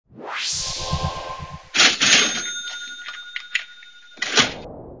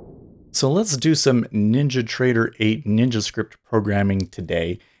So let's do some NinjaTrader 8 Ninjascript programming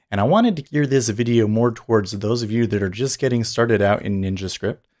today. And I wanted to gear this video more towards those of you that are just getting started out in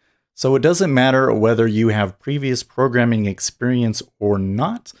Ninjascript. So it doesn't matter whether you have previous programming experience or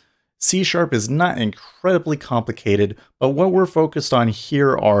not. C# is not incredibly complicated, but what we're focused on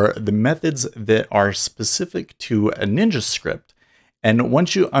here are the methods that are specific to a Ninjascript. And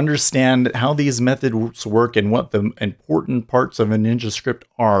once you understand how these methods work and what the important parts of a Ninjascript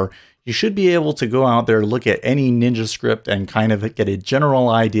are, you should be able to go out there, look at any Ninjascript and kind of get a general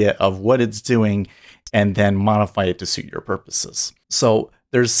idea of what it's doing and then modify it to suit your purposes. So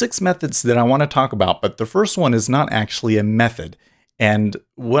there's 6 methods that I want to talk about, but the first one is not actually a method. And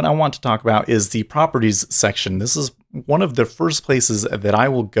what I want to talk about is the properties section. This is one of the first places that I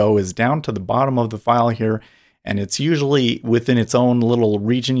will go, is down to the bottom of the file here. And it's usually within its own little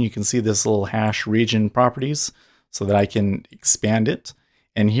region. You can see this little hash region properties so that I can expand it.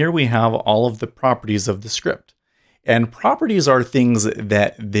 And here we have all of the properties of the script. And properties are things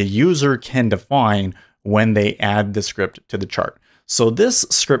that the user can define when they add the script to the chart. So this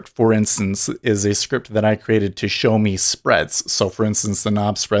script, for instance, is a script that I created to show me spreads. So for instance, the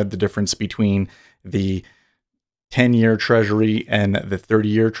knob spread, the difference between the 10-year treasury and the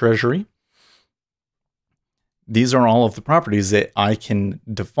 30-year treasury. These are all of the properties that I can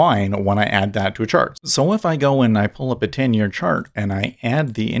define when I add that to a chart. So if I go and I pull up a 10-year chart and I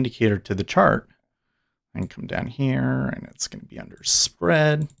add the indicator to the chart, I can come down here and it's going to be under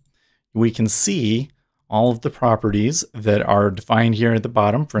spread. We can see all of the properties that are defined here at the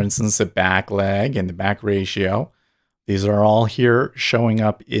bottom. For instance, the back leg and the back ratio. These are all here showing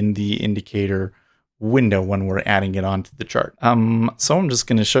up in the indicator window when we're adding it onto the chart. So I'm just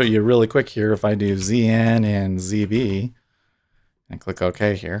going to show you really quick here. If I do ZN and ZB and click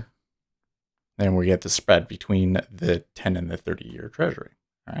OK here, then we get the spread between the 10 and the 30-year treasury.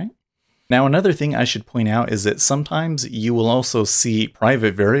 All right. Now, another thing I should point out is that sometimes you will also see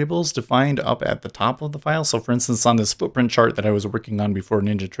private variables defined up at the top of the file. So for instance, on this footprint chart that I was working on before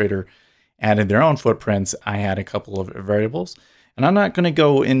NinjaTrader added their own footprints, I had a couple of variables. And I'm not going to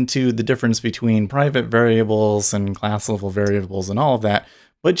go into the difference between private variables and class level variables and all of that,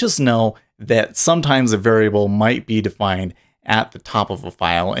 but just know that sometimes a variable might be defined at the top of a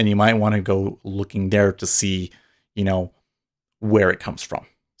file, and you might want to go looking there to see, where it comes from.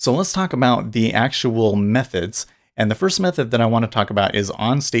 So let's talk about the actual methods. And the first method that I want to talk about is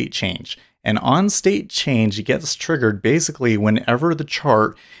OnState Change. And OnState Change gets triggered basically whenever the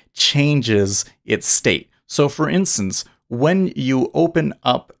chart changes its state. So for instance, when you open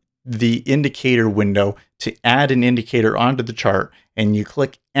up the indicator window to add an indicator onto the chart and you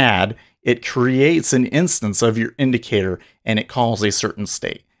click add, it creates an instance of your indicator and it calls a certain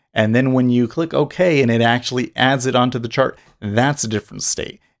state. And then when you click OK and it actually adds it onto the chart, that's a different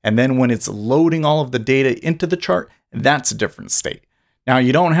state. And then when it's loading all of the data into the chart, that's a different state. Now,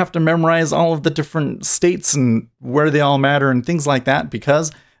 you don't have to memorize all of the different states and where they all matter and things like that,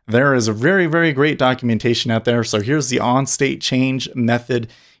 because there is a very, very great documentation out there. So here's the OnState Change method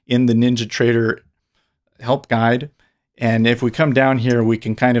in the NinjaTrader help guide. And if we come down here, we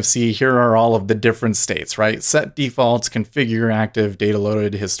can kind of see here are all of the different states, right? SetDefaults, configure, active, data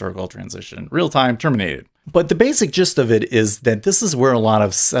loaded, historical, transition, real-time, terminated. But the basic gist of it is that this is where a lot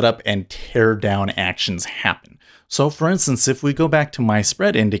of setup and tear down actions happen. So for instance, if we go back to my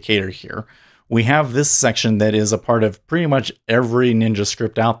spread indicator here, we have this section that is a part of pretty much every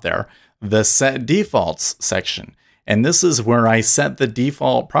Ninjascript out there, the SetDefaults section. And this is where I set the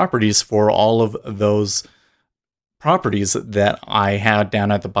default properties for all of those properties that I had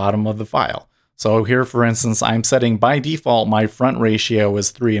down at the bottom of the file. So here, for instance, I'm setting by default, my front ratio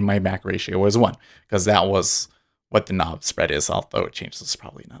is 3 and my back ratio is 1, because that was what the knob spread is, although it changes, it's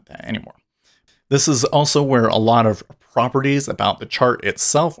probably not that anymore. This is also where a lot of properties about the chart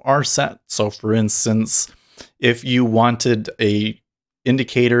itself are set. So for instance, if you wanted a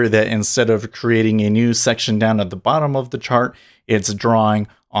indicator that instead of creating a new section down at the bottom of the chart, it's drawing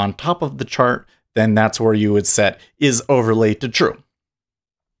on top of the chart, then that's where you would set is overlaid to true.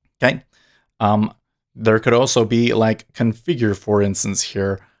 Okay. There could also be like configure, for instance,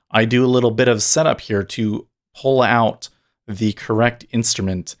 here. I do a little bit of setup here to pull out the correct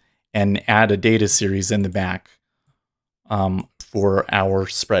instrument and add a data series in the back for our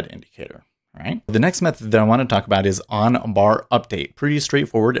spread indicator. Right. The next method that I want to talk about is OnBarUpdate. Pretty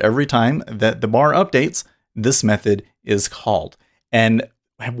straightforward. Every time that the bar updates, this method is called. And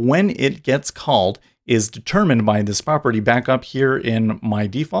when it gets called is determined by this property back up here in my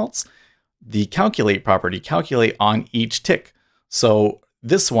defaults. The calculate property, calculate on each tick. So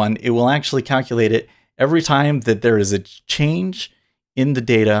this one, it will actually calculate it every time that there is a change in the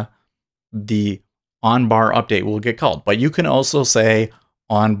data the OnBarUpdate will get called. But you can also say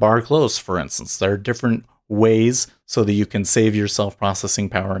OnBarClose, for instance. There are different ways so that you can save yourself processing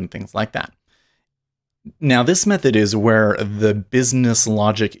power and things like that. Now, this method is where the business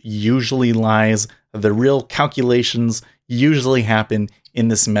logic usually lies. The real calculations usually happen in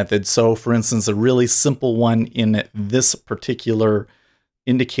this method. So, for instance, a really simple one in this particular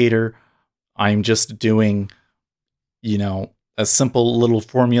indicator, I'm just doing, a simple little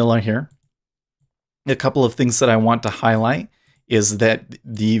formula here. A couple of things that I want to highlight is that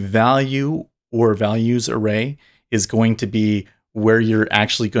the value or values array is going to be where you're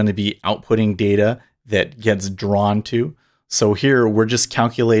actually going to be outputting data that gets drawn to. So here we're just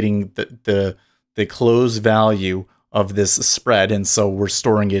calculating the close value of this spread, and so we're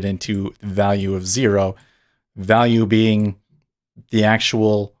storing it into the value of 0, value being the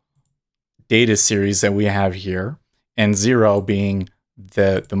actual data series that we have here, and 0 being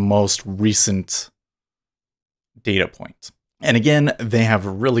the most recent data point. And again, they have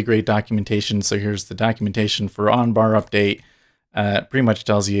really great documentation. So here's the documentation for OnBarUpdate. Pretty much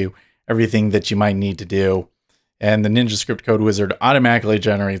tells you everything that you might need to do. And the Ninjascript code wizard automatically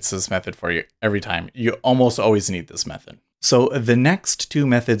generates this method for you every time. You almost always need this method. So the next two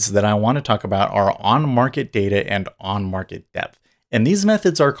methods that I want to talk about are OnMarketData and OnMarketDepth. And these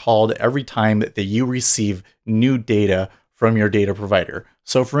methods are called every time that you receive new data from your data provider.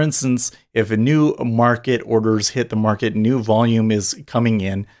 So for instance, if a new market orders hit the market, new volume is coming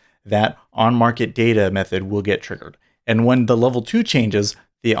in, that OnMarketData method will get triggered. And when the level 2 changes,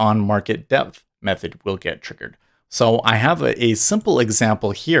 the OnMarketDepth method will get triggered. So I have a simple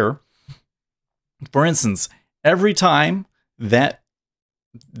example here. For instance, every time that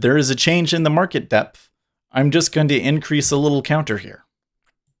there is a change in the market depth, I'm just going to increase a little counter here.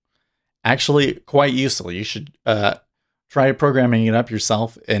 Actually, quite useful. You should try programming it up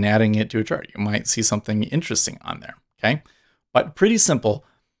yourself and adding it to a chart. You might see something interesting on there, okay? But pretty simple.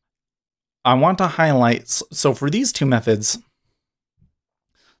 I want to highlight, so for these two methods,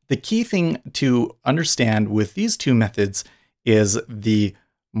 the key thing to understand with these two methods is the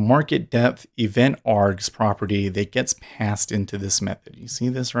market depth event args property that gets passed into this method. You see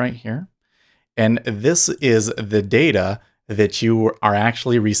this right here? And this is the data that you are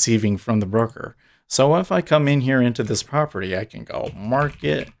actually receiving from the broker. So if I come in here into this property, I can go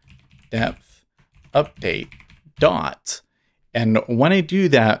market depth update dot. And when I do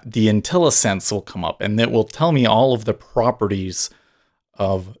that, the IntelliSense will come up and it will tell me all of the properties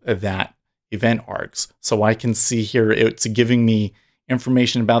of that event args. So I can see here, it's giving me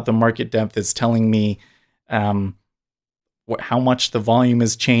information about the market depth. It's telling me how much the volume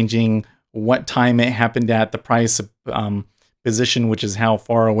is changing, what time it happened at, the price position, which is how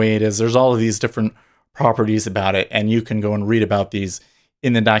far away it is. There's all of these different properties about it, and you can go and read about these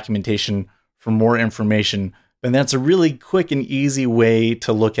in the documentation for more information. And that's a really quick and easy way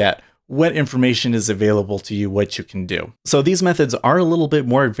to look at what information is available to you, what you can do. So these methods are a little bit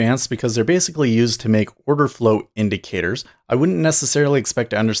more advanced because they're basically used to make order flow indicators. I wouldn't necessarily expect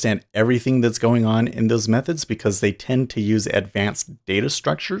to understand everything that's going on in those methods because they tend to use advanced data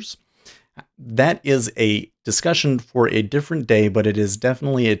structures. That is a discussion for a different day, but it is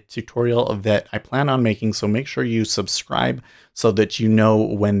definitely a tutorial that I plan on making. So make sure you subscribe so that you know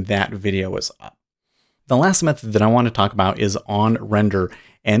when that video is up. The last method that I want to talk about is OnRender.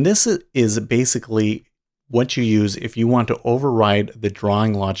 And this is basically what you use if you want to override the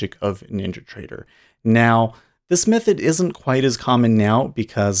drawing logic of Ninjatrader. Now, this method isn't quite as common now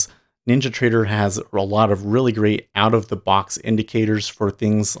because Ninjatrader has a lot of really great out-of-the-box indicators for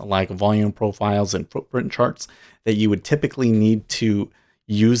things like volume profiles and footprint charts that you would typically need to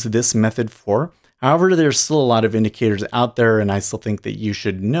use this method for. However, there's still a lot of indicators out there, and I still think that you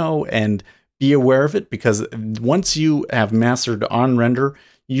should know and be aware of it because once you have mastered OnRender,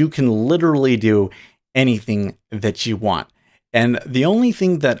 you can literally do anything that you want. And the only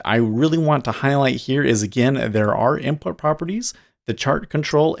thing that I really want to highlight here is, again, there are input properties, the chart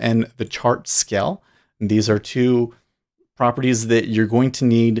control and the chart scale. And these are two properties that you're going to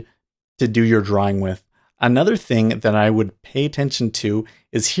need to do your drawing with. Another thing that I would pay attention to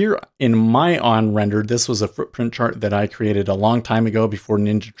is here in my OnRender, this was a footprint chart that I created a long time ago before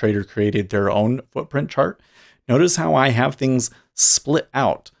Ninjatrader created their own footprint chart. Notice how I have things split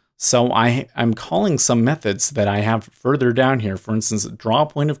out. So I'm calling some methods that I have further down here, for instance, draw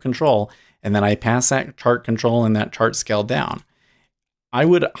point of control, and then I pass that chart control and that chart scale down. I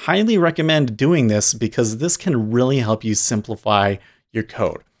would highly recommend doing this because this can really help you simplify your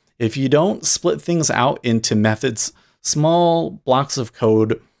code. If you don't split things out into methods, small blocks of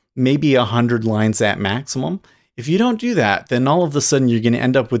code, maybe 100 lines at maximum, If you don't do that, then all of a sudden you're going to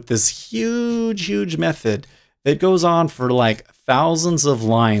end up with this huge method that goes on for like thousands of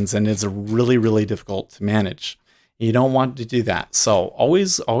lines, and it's really, really difficult to manage. You don't want to do that. So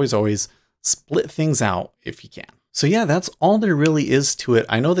always split things out if you can. So yeah, that's all there really is to it.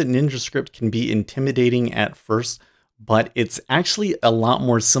 I know that Ninjascript can be intimidating at first, but it's actually a lot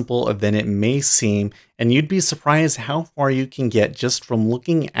more simple than it may seem. And you'd be surprised how far you can get just from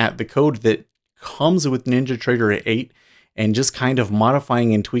looking at the code that comes with Ninjatrader 8 and just kind of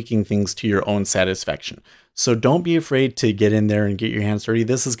modifying and tweaking things to your own satisfaction. So don't be afraid to get in there and get your hands dirty.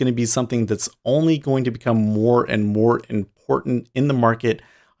 This is going to be something that's only going to become more and more important in the market.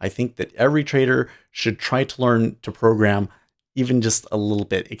 I think that every trader should try to learn to program even just a little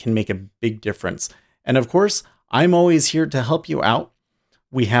bit. It can make a big difference. And of course, I'm always here to help you out.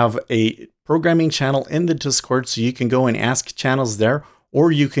 We have a programming channel in the Discord, so you can go and ask channels there, or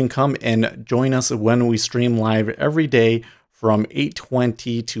you can come and join us when we stream live every day from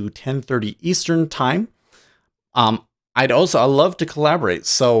 8:20 to 10:30 Eastern time. I'd love to collaborate.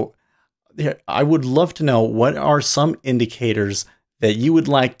 So I would love to know, what are some indicators that you would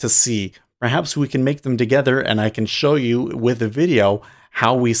like to see? Perhaps we can make them together and I can show you with a video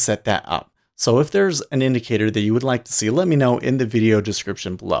how we set that up. So if there's an indicator that you would like to see, let me know in the video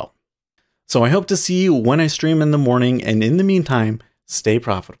description below. So I hope to see you when I stream in the morning, and in the meantime, stay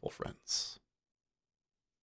profitable, friends.